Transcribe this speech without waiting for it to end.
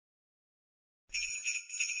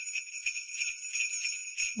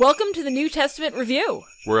Welcome to the New Testament Review,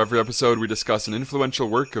 where every episode we discuss an influential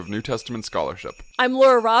work of New Testament scholarship. I'm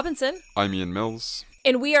Laura Robinson. I'm Ian Mills.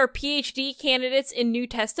 And we are PhD candidates in New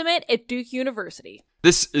Testament at Duke University.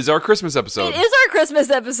 This is our Christmas episode. It is our Christmas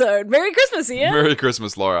episode. Merry Christmas, Ian. Merry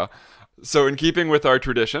Christmas, Laura. So in keeping with our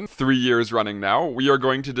tradition, 3 years running now, we are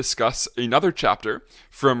going to discuss another chapter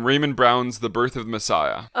from Raymond Brown's The Birth of the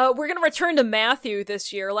Messiah. We're going to return to Matthew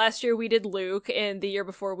this year. Last year we did Luke, and the year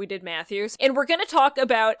before we did Matthew's. And we're going to talk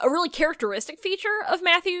about a really characteristic feature of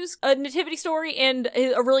Matthew's nativity story and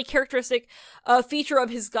a really characteristic feature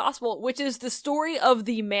of his gospel, which is the story of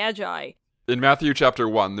the Magi. In Matthew chapter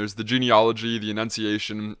 1, there's the genealogy, the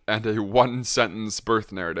Annunciation, and a one-sentence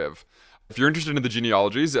birth narrative. If you're interested in the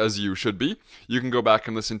genealogies, as you should be, you can go back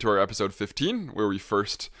and listen to our episode 15, where we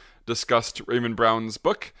first discussed Raymond Brown's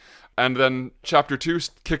book. And then chapter 2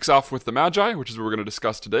 kicks off with the Magi, which is what we're going to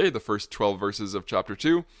discuss today, the first 12 verses of chapter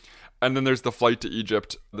 2. And then there's the flight to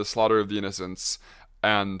Egypt, the slaughter of the innocents,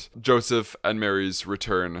 and Joseph and Mary's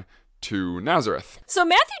return to Nazareth. So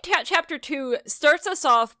Matthew chapter 2 starts us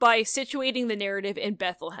off by situating the narrative in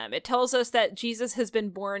Bethlehem. It tells us that Jesus has been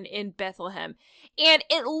born in Bethlehem. And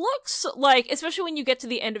it looks like, especially when you get to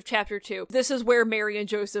the end of chapter 2, this is where Mary and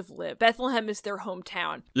Joseph live. Bethlehem is their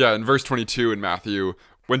hometown. Yeah, in verse 22 in Matthew,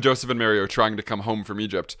 when Joseph and Mary are trying to come home from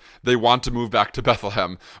Egypt, they want to move back to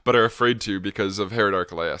Bethlehem, but are afraid to because of Herod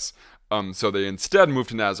Archelaus. So they instead move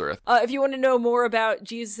to Nazareth. If you want to know more about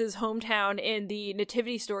Jesus' hometown in the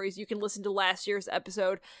nativity stories, you can listen to last year's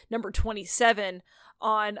episode, number 27,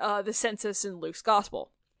 on the census in Luke's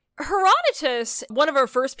gospel. Herodotus, one of our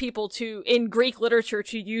first people in Greek literature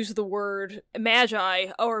to use the word magi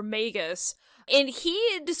or magus, and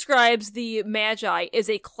he describes the Magi as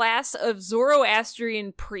a class of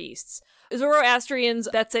Zoroastrian priests. Zoroastrians,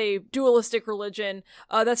 that's a dualistic religion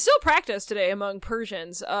that's still practiced today among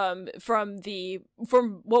Persians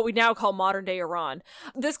from what we now call modern-day Iran.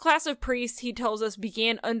 This class of priests, he tells us,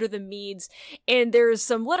 began under the Medes, and there's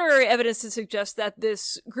some literary evidence to suggest that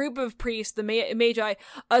this group of priests, the Magi,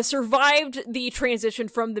 survived the transition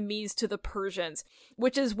from the Medes to the Persians,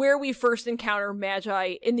 which is where we first encounter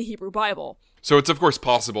Magi in the Hebrew Bible. So it's of course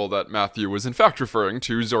possible that Matthew was in fact referring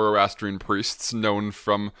to Zoroastrian priests known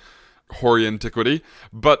from hoary antiquity,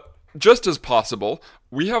 but just as possible,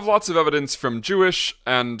 we have lots of evidence from Jewish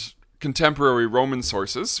and contemporary Roman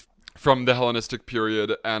sources from the Hellenistic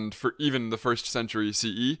period and for even the 1st century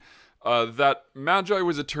CE that Magi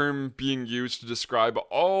was a term being used to describe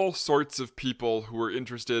all sorts of people who were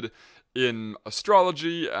interested in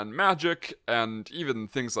astrology and magic and even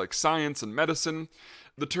things like science and medicine.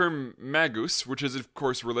 The term magus, which is of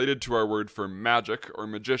course related to our word for magic or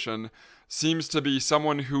magician, seems to be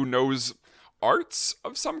someone who knows arts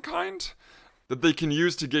of some kind that they can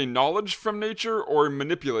use to gain knowledge from nature or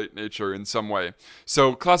manipulate nature in some way.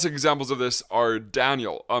 So classic examples of this are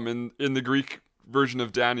Daniel. In the Greek version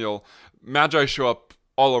of Daniel, magi show up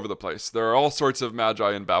all over the place. There are all sorts of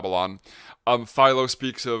magi in Babylon. Philo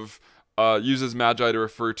speaks of uses magi to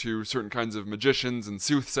refer to certain kinds of magicians and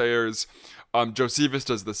soothsayers. Josephus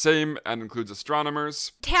does the same and includes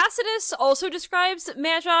astronomers. Tacitus also describes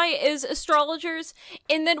magi as astrologers,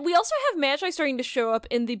 and then we also have magi starting to show up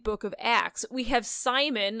in the book of Acts. We have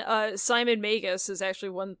Simon Magus is actually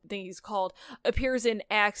one thing he's called, appears in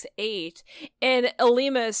Acts 8, and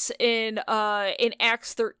Elymas in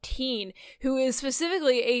Acts 13, who is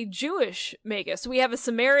specifically a Jewish magus. So we have a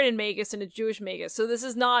Samaritan magus and a Jewish magus, so this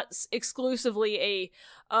is not exclusively a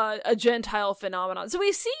Gentile phenomenon. So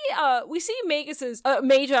we see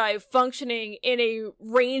magi functioning in a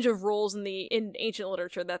range of roles in ancient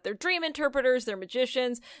literature, that they're dream interpreters, they're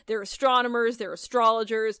magicians, they're astronomers, they're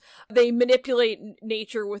astrologers, they manipulate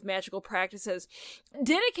nature with magical practices.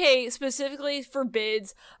 Didache specifically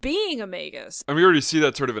forbids being a magus. And we already see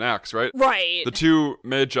that sort of in Acts, right? Right. The two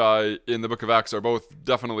magi in the book of Acts are both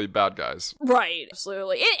definitely bad guys. Right,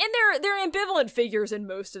 absolutely. And they're ambivalent figures in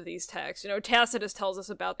most of these texts. Tacitus tells us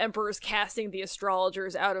about emperors casting the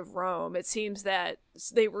astrologers out of Rome. It seems that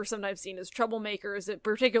they were sometimes seen as troublemakers,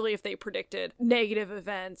 particularly if they predicted negative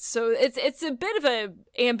events. So it's a bit of an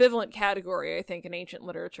ambivalent category, I think, in ancient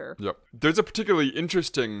literature. Yep. There's a particularly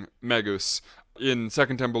interesting magus in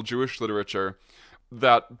Second Temple Jewish literature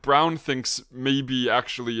that Brown thinks may be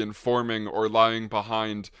actually informing or lying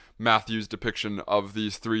behind Matthew's depiction of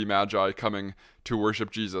these three magi coming to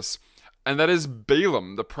worship Jesus. And that is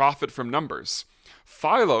Balaam, the prophet from Numbers.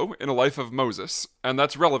 Philo in A Life of Moses, and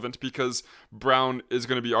that's relevant because Brown is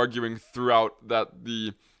going to be arguing throughout that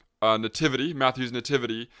the nativity, Matthew's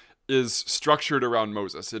nativity, is structured around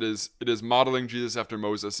Moses. It is modeling Jesus after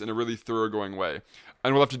Moses in a really thoroughgoing way.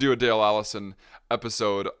 And we'll have to do a Dale Allison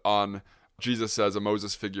episode on Jesus as a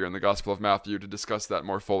Moses figure in the Gospel of Matthew to discuss that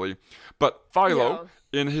more fully. But Philo,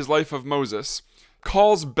 in his Life of Moses,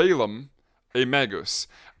 calls Balaam a magus.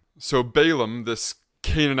 So Balaam, this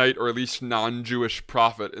Canaanite or at least non-Jewish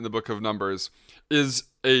prophet in the book of Numbers, is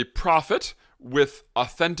a prophet with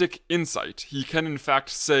authentic insight. He can in fact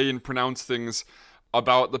say and pronounce things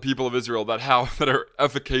about the people of Israel that are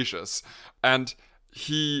efficacious. And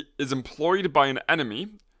he is employed by an enemy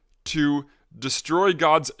to destroy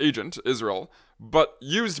God's agent, Israel, but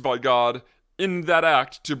used by God in that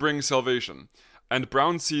act to bring salvation. And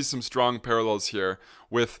Brown sees some strong parallels here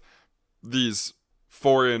with these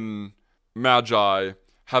foreign magi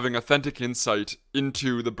having authentic insight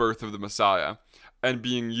into the birth of the Messiah and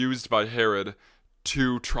being used by Herod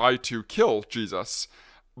to try to kill Jesus,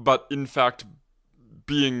 but in fact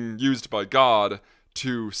being used by God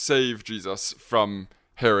to save Jesus from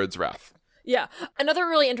Herod's wrath. Yeah. Another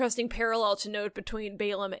really interesting parallel to note between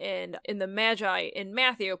Balaam and the Magi in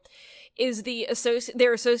Matthew is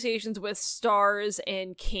their associations with stars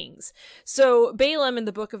and kings. So Balaam in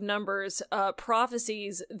the book of Numbers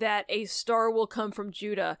prophesies that a star will come from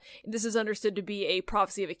Judah. This is understood to be a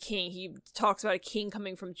prophecy of a king. He talks about a king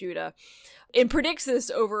coming from Judah and predicts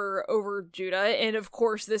this over Judah. And of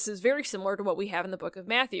course, this is very similar to what we have in the book of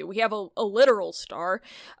Matthew. We have a literal star.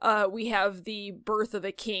 We have the birth of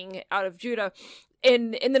a king out of Judah.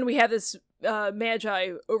 And then we have this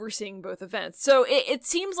Magi overseeing both events. So it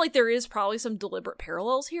seems like there is probably some deliberate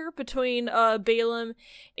parallels here between Balaam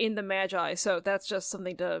and the Magi. So that's just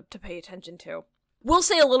something to pay attention to. We'll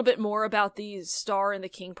say a little bit more about the star and the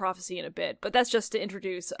king prophecy in a bit, but that's just to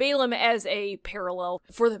introduce Balaam as a parallel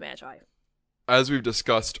for the Magi. As we've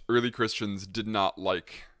discussed, early Christians did not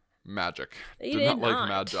like magic. They did not like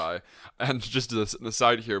Magi. And just as an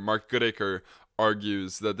aside here, Mark Goodacre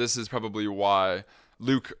argues that this is probably why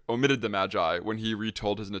Luke omitted the Magi when he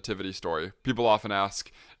retold his nativity story. People often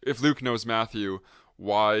ask, if Luke knows Matthew,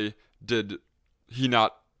 why did he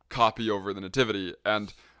not copy over the nativity?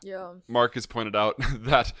 And Mark has pointed out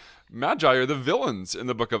that Magi are the villains in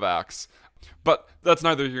the book of Acts. But that's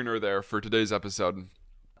neither here nor there for today's episode.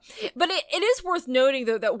 But it is worth noting,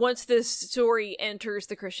 though, that once this story enters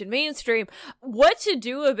the Christian mainstream, what to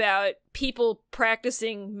do about people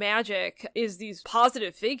practicing magic is these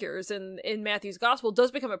positive figures in Matthew's gospel does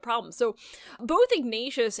become a problem. So both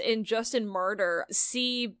Ignatius and Justin Martyr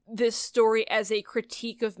see this story as a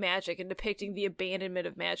critique of magic and depicting the abandonment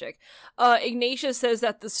of magic. Ignatius says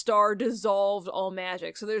that the star dissolved all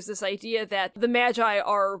magic. So there's this idea that the Magi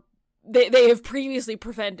are They have previously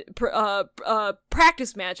practiced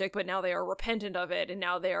magic, but now they are repentant of it, and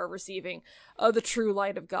now they are receiving the true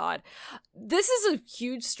light of God. This is a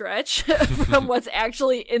huge stretch from what's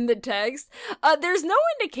actually in the text. There's no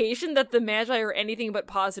indication that the Magi are anything but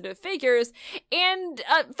positive figures, and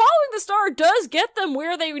following the star does get them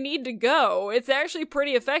where they need to go. It's actually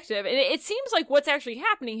pretty effective, and it seems like what's actually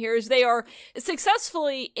happening here is they are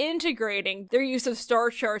successfully integrating their use of star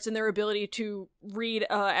charts and their ability to read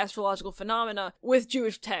astrological phenomena with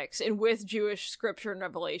Jewish texts and with Jewish scripture and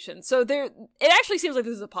revelation. So it actually seems like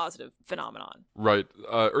this is a positive phenomenon. Right.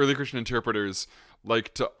 Early Christian interpreters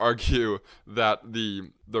like to argue that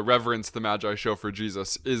the reverence the Magi show for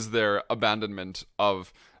Jesus is their abandonment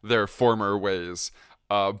of their former ways.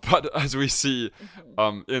 But as we see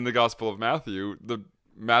in the Gospel of Matthew, the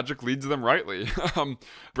magic leads them rightly.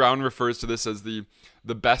 Brown refers to this as the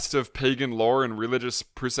best of pagan lore and religious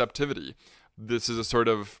perceptivity. This is a sort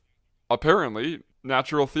of, apparently,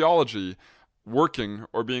 natural theology working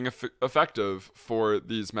or being effective for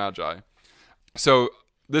these Magi. So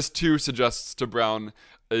this too suggests to Brown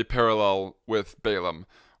a parallel with Balaam,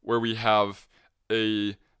 where we have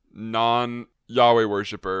a non-Yahweh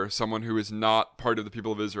worshiper, someone who is not part of the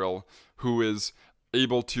people of Israel, who is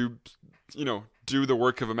able to, do the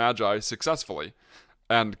work of a Magi successfully.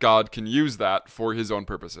 And God can use that for his own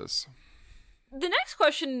purposes. The next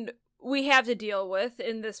question we have to deal with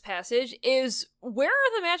in this passage is, where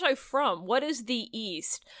are the Magi from? What is the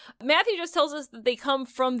East? Matthew just tells us that they come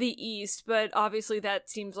from the East, but obviously that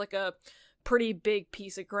seems like a pretty big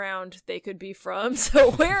piece of ground they could be from. So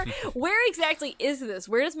where exactly is this?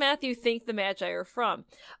 Where does Matthew think the Magi are from?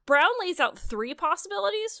 Brown lays out 3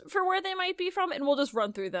 possibilities for where they might be from, and we'll just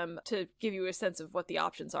run through them to give you a sense of what the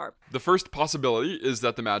options are. The first possibility is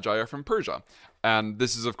that the Magi are from Persia. And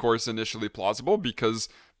this is, of course, initially plausible because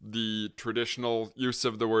the traditional use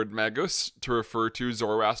of the word magus to refer to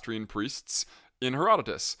Zoroastrian priests in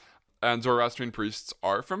Herodotus. And Zoroastrian priests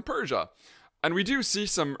are from Persia. And we do see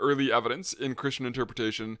some early evidence in Christian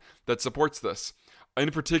interpretation that supports this. In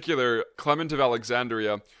particular, Clement of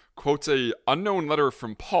Alexandria, quotes a unknown letter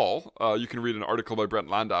from Paul. You can read an article by Brent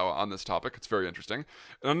Landau on this topic. It's very interesting.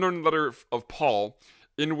 An unknown letter of Paul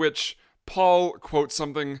in which Paul quotes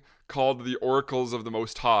something called the oracles of the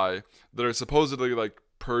Most High that are supposedly like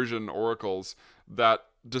Persian oracles that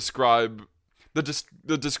describe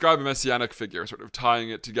describe a messianic figure, sort of tying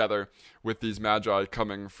it together with these magi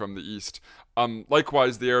coming from the east.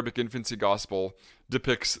 Likewise, the Arabic infancy gospel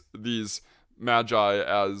depicts these magi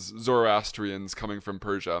as Zoroastrians coming from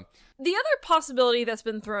Persia. The other possibility that's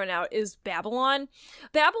been thrown out is Babylon.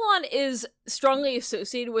 Babylon is strongly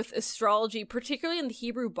associated with astrology, particularly in the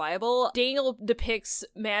Hebrew Bible. Daniel depicts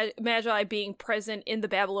Magi being present in the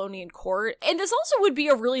Babylonian court, and this also would be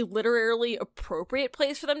a really literarily appropriate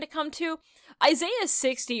place for them to come to. Isaiah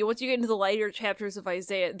 60, once you get into the later chapters of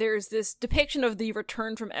Isaiah, there's this depiction of the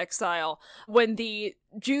return from exile when the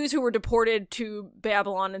Jews who were deported to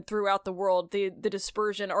Babylon and throughout the world, the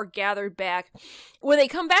dispersion, are gathered back. When they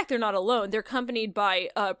come back, they're not alone. They're accompanied by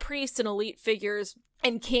priests and elite figures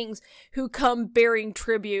and kings who come bearing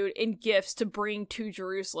tribute and gifts to bring to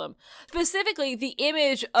Jerusalem. Specifically, the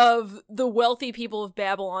image of the wealthy people of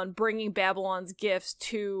Babylon bringing Babylon's gifts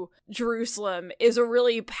to Jerusalem is a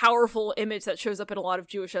really powerful image that shows up in a lot of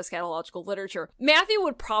Jewish eschatological literature. Matthew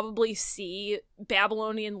would probably see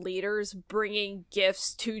Babylonian leaders bringing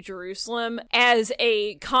gifts to Jerusalem as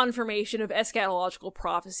a confirmation of eschatological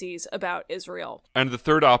prophecies about Israel. And the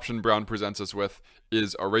third option Brown presents us with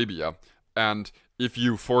is Arabia. And if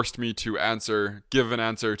you forced me to give an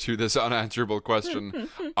answer to this unanswerable question,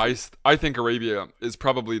 I think Arabia is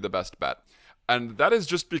probably the best bet. And that is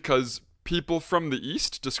just because people from the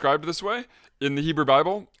East, described this way, in the Hebrew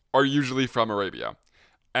Bible, are usually from Arabia.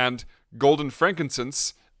 And gold and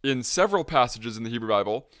frankincense, in several passages in the Hebrew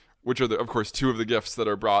Bible, which are, of course, two of the gifts that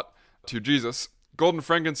are brought to Jesus, gold and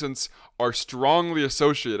frankincense are strongly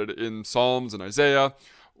associated in Psalms and Isaiah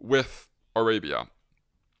with Arabia.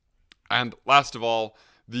 And last of all,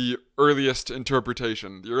 the earliest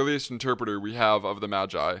interpreter we have of the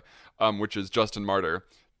Magi, which is Justin Martyr,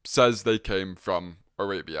 says they came from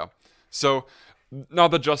Arabia. So,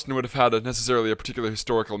 not that Justin would have had necessarily a particular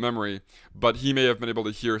historical memory, but he may have been able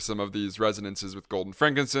to hear some of these resonances with gold and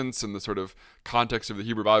frankincense and the sort of context of the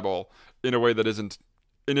Hebrew Bible in a way that isn't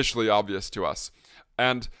initially obvious to us.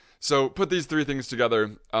 And so put these three things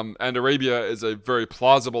together, and Arabia is a very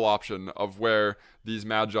plausible option of where these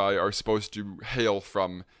magi are supposed to hail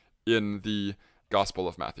from in the Gospel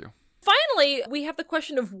of Matthew. Finally, we have the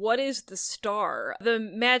question of what is the star? The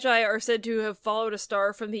Magi are said to have followed a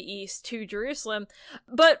star from the east to Jerusalem,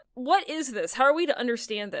 but what is this? How are we to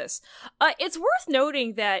understand this? It's worth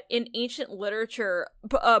noting that in ancient literature,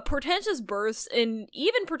 portentous births and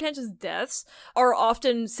even portentous deaths are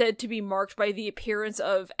often said to be marked by the appearance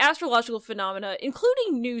of astrological phenomena,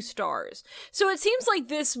 including new stars. So it seems like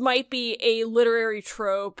this might be a literary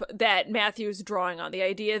trope that Matthew is drawing on, the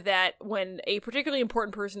idea that when a particularly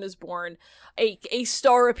important person is born, a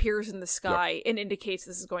star appears in the sky and indicates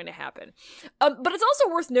this is going to happen. But it's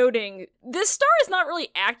also worth noting, this star is not really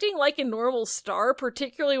acting like a normal star,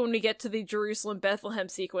 particularly when we get to the Jerusalem-Bethlehem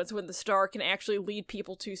sequence, when the star can actually lead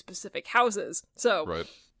people to specific houses. So, right.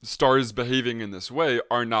 Stars behaving in this way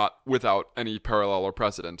are not without any parallel or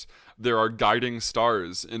precedent. There are guiding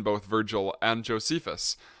stars in both Virgil and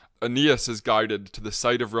Josephus. Aeneas is guided to the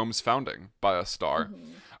site of Rome's founding by a star.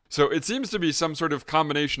 Mm-hmm. So it seems to be some sort of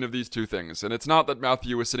combination of these two things. And it's not that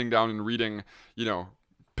Matthew was sitting down and reading,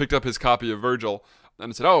 picked up his copy of Virgil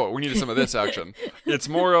and said, oh, we need some of this action. It's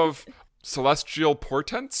more of celestial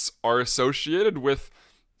portents are associated with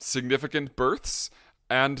significant births,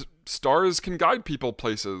 and stars can guide people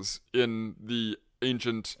places in the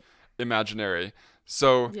ancient imaginary.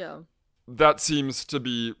 So that seems to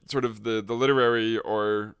be sort of the literary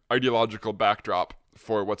or ideological backdrop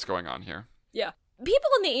for what's going on here. Yeah. People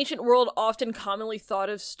in the ancient world often commonly thought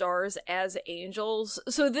of stars as angels.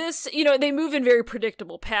 So this, they move in very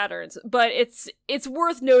predictable patterns, but it's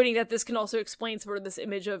worth noting that this can also explain sort of this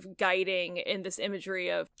image of guiding and this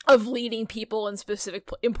imagery of leading people in specific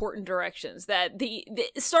important directions. That the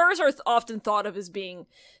stars are often thought of as being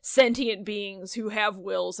sentient beings who have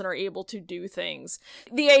wills and are able to do things.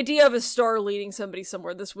 The idea of a star leading somebody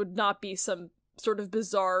somewhere, this would not be some sort of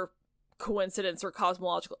bizarre coincidence or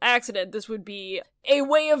cosmological accident. This would be a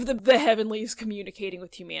way of the heavenlies communicating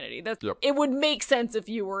with humanity. It would make sense if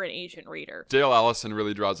you were an ancient reader. Dale Allison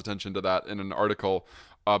really draws attention to that in an article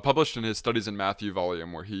published in his Studies in Matthew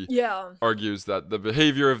volume, where he argues that the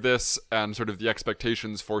behavior of this and sort of the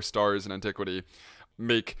expectations for stars in antiquity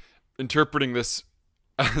make interpreting this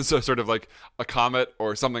as a sort of like a comet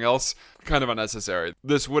or something else, kind of unnecessary.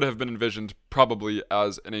 This would have been envisioned probably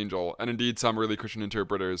as an angel, and indeed some early Christian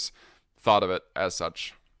interpreters thought of it as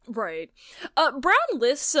such. Right. Brown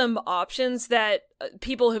lists some options that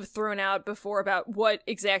people have thrown out before about what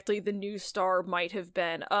exactly the new star might have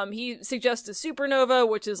been. He suggests a supernova,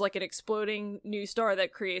 which is like an exploding new star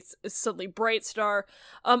that creates a suddenly bright star.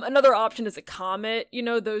 Another option is a comet. You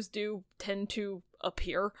know, those do tend to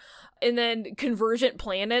appear. And then convergent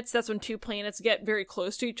planets, that's when two planets get very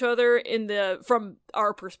close to each other from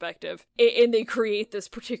our perspective, and they create this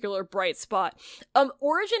particular bright spot.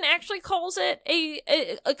 Origin actually calls it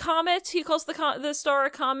a comet. He calls the star a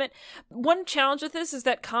comet. One challenge with this is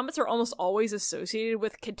that comets are almost always associated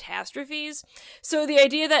with catastrophes, so the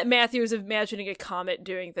idea that Matthew is imagining a comet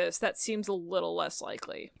doing this, that seems a little less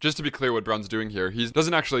likely. Just to be clear what Brown's doing here, he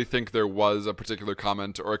doesn't actually think there was a particular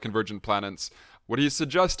comet or a convergent planets. What he's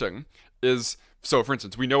suggesting is, so for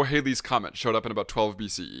instance, we know Halley's Comet showed up in about 12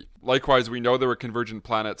 BCE. Likewise, we know there were convergent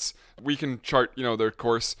planets. We can chart, their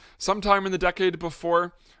course sometime in the decade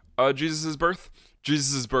before Jesus' birth.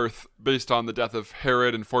 Jesus' birth, based on the death of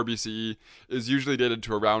Herod in 4 BCE, is usually dated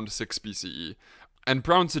to around 6 BCE. And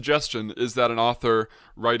Brown's suggestion is that an author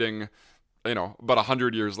writing, about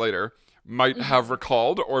 100 years later might have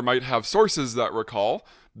recalled, or might have sources that recall,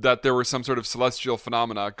 that there were some sort of celestial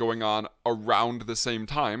phenomena going on around the same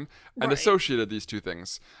time and associated these two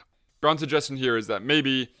things. Brown's suggestion here is that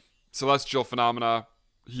maybe celestial phenomena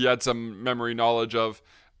he had some memory knowledge of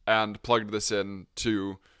and plugged this in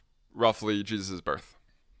to roughly Jesus' birth.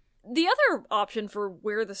 The other option for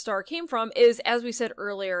where the star came from is, as we said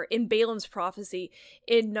earlier, in Balaam's prophecy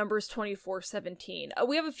in Numbers 24:17.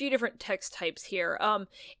 We have a few different text types here.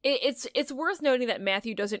 It's worth noting that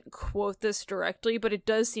Matthew doesn't quote this directly, but it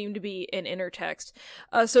does seem to be an intertext.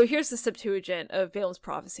 So here's the Septuagint of Balaam's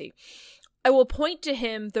prophecy. I will point to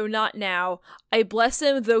him, though not now. I bless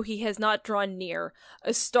him, though he has not drawn near.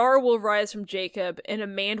 A star will rise from Jacob, and a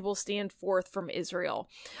man will stand forth from Israel.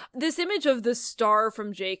 This image of the star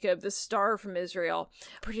from Jacob, the star from Israel,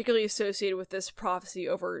 particularly associated with this prophecy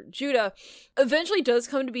over Judah, eventually does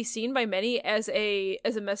come to be seen by many as a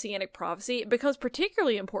messianic prophecy. It becomes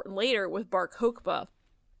particularly important later with Bar Kokhba,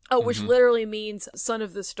 which literally means son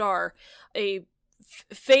of the star, a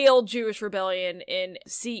failed Jewish rebellion in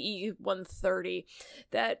CE 130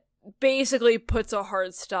 that basically puts a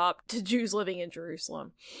hard stop to Jews living in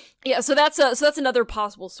Jerusalem. Yeah, so that's another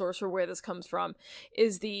possible source for where this comes from,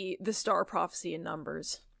 is the star prophecy in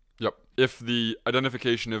Numbers. Yep. If the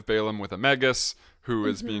identification of Balaam with a magus, who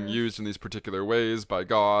is being used in these particular ways by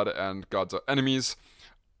God and God's enemies,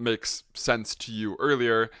 makes sense to you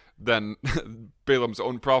earlier than Balaam's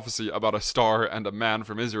own prophecy about a star and a man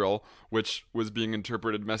from Israel, which was being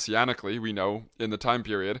interpreted messianically, we know, in the time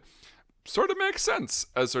period, sort of makes sense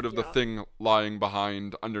as sort of the thing lying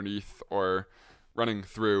behind, underneath, or running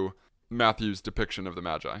through Matthew's depiction of the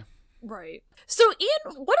Magi. Right. So,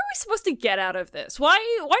 Ian, what are we supposed to get out of this? Why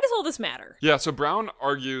does all this matter? Yeah, so Brown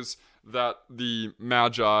argues that the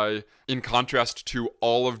Magi, in contrast to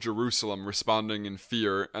all of Jerusalem responding in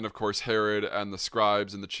fear, and of course Herod and the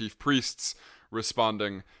scribes and the chief priests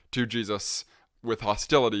responding to Jesus with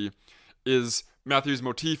hostility, is Matthew's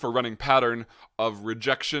motif or running pattern of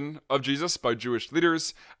rejection of Jesus by Jewish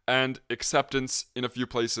leaders and acceptance in a few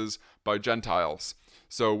places by Gentiles.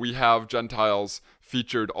 So we have Gentiles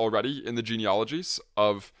featured already in the genealogies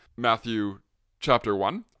of Matthew chapter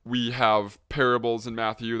 1. We have parables in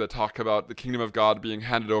Matthew that talk about the kingdom of God being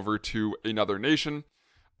handed over to another nation.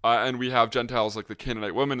 And we have Gentiles like the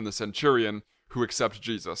Canaanite woman and the centurion who accept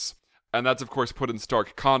Jesus. And that's, of course, put in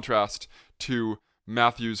stark contrast to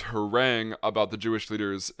Matthew's harangue about the Jewish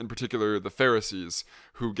leaders, in particular the Pharisees,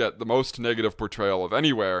 who get the most negative portrayal of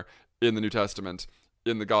anywhere in the New Testament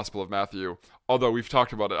in the Gospel of Matthew. Although we've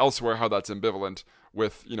talked about it elsewhere, how that's ambivalent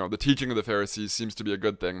with, the teaching of the Pharisees seems to be a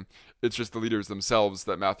good thing. It's just the leaders themselves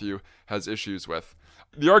that Matthew has issues with.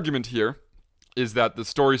 The argument here is that the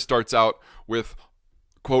story starts out with,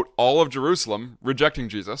 quote, all of Jerusalem rejecting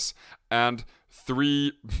Jesus, and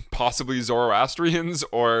 3 possibly Zoroastrians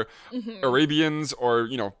or Arabians or,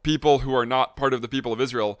 people who are not part of the people of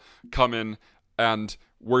Israel come in and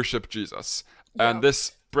worship Jesus. Yeah. And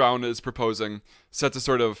this, Brown is proposing, sets a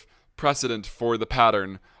sort of precedent for the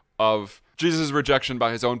pattern of Jesus' rejection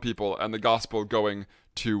by his own people and the gospel going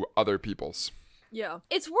to other peoples. Yeah.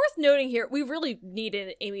 It's worth noting here, we really need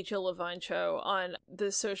an Amy Jill Levine show on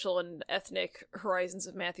the social and ethnic horizons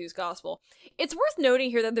of Matthew's gospel. It's worth noting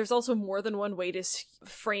here that there's also more than one way to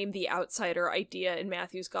frame the outsider idea in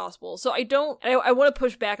Matthew's gospel. So I want to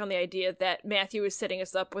push back on the idea that Matthew is setting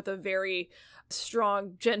us up with a very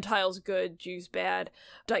strong Gentiles good, Jews bad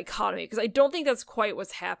dichotomy, because I don't think that's quite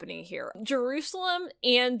what's happening here. Jerusalem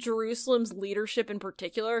and Jerusalem's leadership in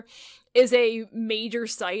particular is a major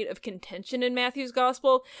site of contention in Matthew's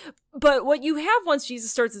gospel, but what you have once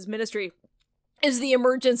Jesus starts his ministry is the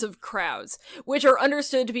emergence of crowds, which are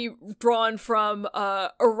understood to be drawn from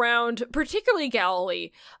around, particularly Galilee.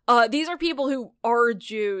 These are people who are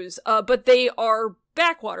Jews, but they are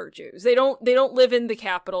backwater Jews. They don't live in the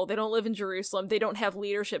capital. They don't live in Jerusalem. They don't have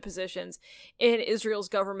leadership positions in Israel's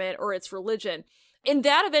government or its religion. And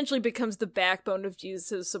that eventually becomes the backbone of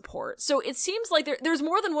Jesus' support. So it seems like there's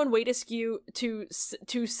more than one way to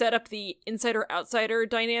set up the insider-outsider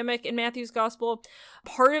dynamic in Matthew's gospel.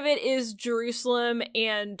 Part of it is Jerusalem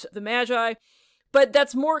and the Magi, but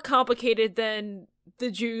that's more complicated than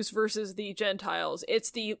the Jews versus the Gentiles.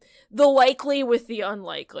 It's the likely with the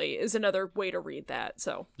unlikely is another way to read that.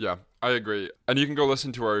 So yeah, I agree. And you can go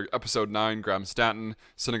listen to our episode 9, Graham Stanton,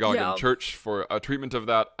 Synagogue and Church, for a treatment of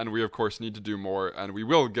that. And we, of course, need to do more. And we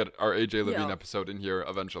will get our AJ Levine episode in here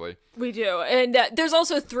eventually. We do. And there's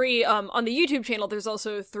also 3, on the YouTube channel, there's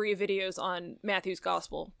also 3 videos on Matthew's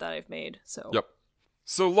Gospel that I've made. So yep.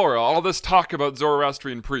 So, Laura, all this talk about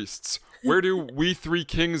Zoroastrian priests, where do we 3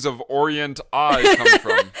 kings of Orient I come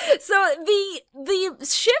from? So the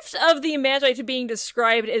shift of the Magi to being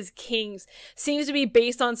described as kings seems to be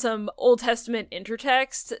based on some Old Testament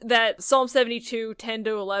intertext that Psalm 72,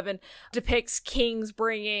 10-11 depicts kings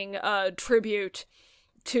bringing tribute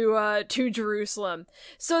to Jerusalem.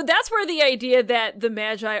 So that's where the idea that the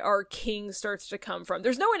Magi are kings starts to come from.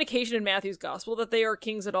 There's no indication in Matthew's gospel that they are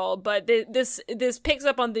kings at all, but this picks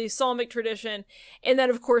up on the Psalmic tradition, and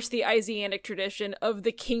then of course the Isaianic tradition of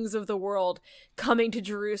the kings of the world coming to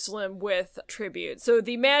Jerusalem with tribute. So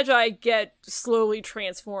the Magi get slowly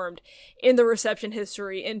transformed in the reception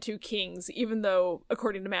history into kings, even though,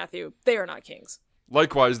 according to Matthew, they are not kings.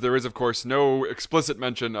 Likewise, there is, of course, no explicit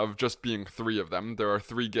mention of just being 3 of them. There are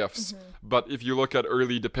 3 gifts. Mm-hmm. But if you look at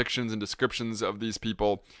early depictions and descriptions of these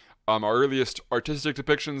people, our earliest artistic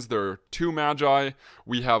depictions, there are 2 Magi.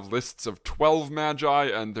 We have lists of 12 Magi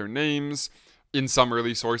and their names in some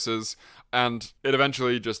early sources. And it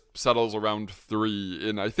eventually just settles around 3.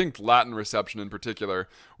 In, I think, Latin reception in particular,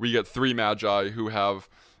 we get 3 Magi who have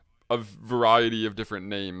a variety of different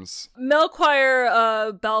names.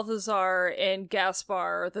 Melchior, Balthazar, and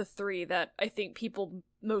Gaspar are the 3 that I think people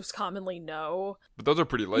most commonly know. But those are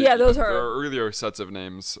pretty late. Yeah, those are. There are earlier sets of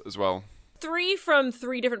names as well. 3 from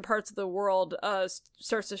 3 different parts of the world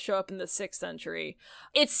starts to show up in the 6th century.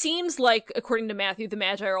 It seems like, according to Matthew, the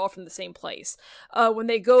Magi are all from the same place. When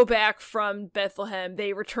they go back from Bethlehem,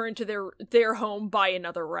 they return to their home by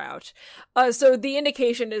another route. So the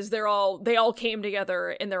indication is they all came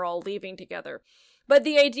together and they're all leaving together. But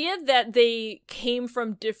the idea that they came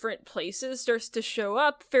from different places starts to show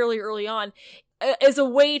up fairly early on as a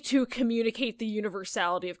way to communicate the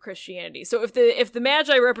universality of Christianity. So if the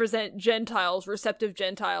Magi represent Gentiles, receptive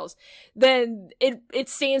Gentiles, then it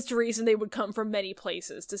stands to reason they would come from many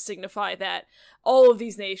places to signify that all of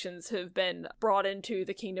these nations have been brought into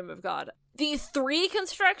the kingdom of God. The 3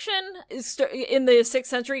 construction is in the 6th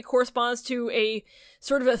century corresponds to a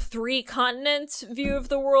sort of a 3 continent view of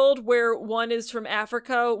the world, where 1 is from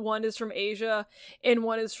Africa, 1 is from Asia, and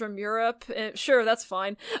 1 is from Europe. Sure, that's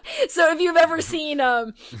fine. So if you've ever seen,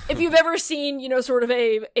 sort of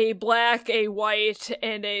a black, a white,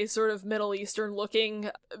 and a sort of Middle Eastern looking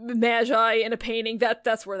Magi in a painting,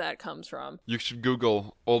 that's where that comes from. You should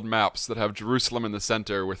Google old maps that have Jerusalem in the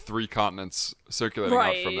center with 3 continents circulating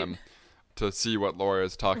out from them, to see what Laura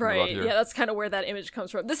is talking about here. Yeah, that's kind of where that image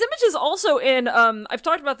comes from. This image is also in, I've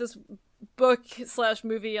talked about this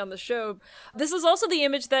book/movie on the show. This is also the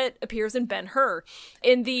image that appears in Ben-Hur.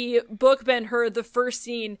 In the book Ben-Hur, the first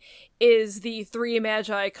scene is the 3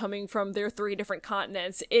 Magi coming from their 3 different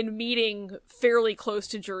continents in meeting fairly close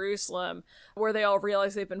to Jerusalem, where they all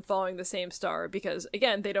realize they've been following the same star because,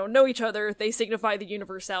 again, they don't know each other. They signify the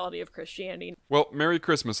universality of Christianity. Well, Merry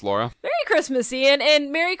Christmas, Laura. Merry Christmas, Ian,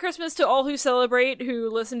 and Merry Christmas to all who celebrate, who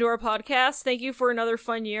listen to our podcast. Thank you for another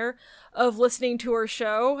fun year of listening to our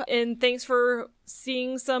show, and thanks for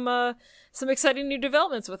seeing some exciting new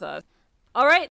developments with us. All right.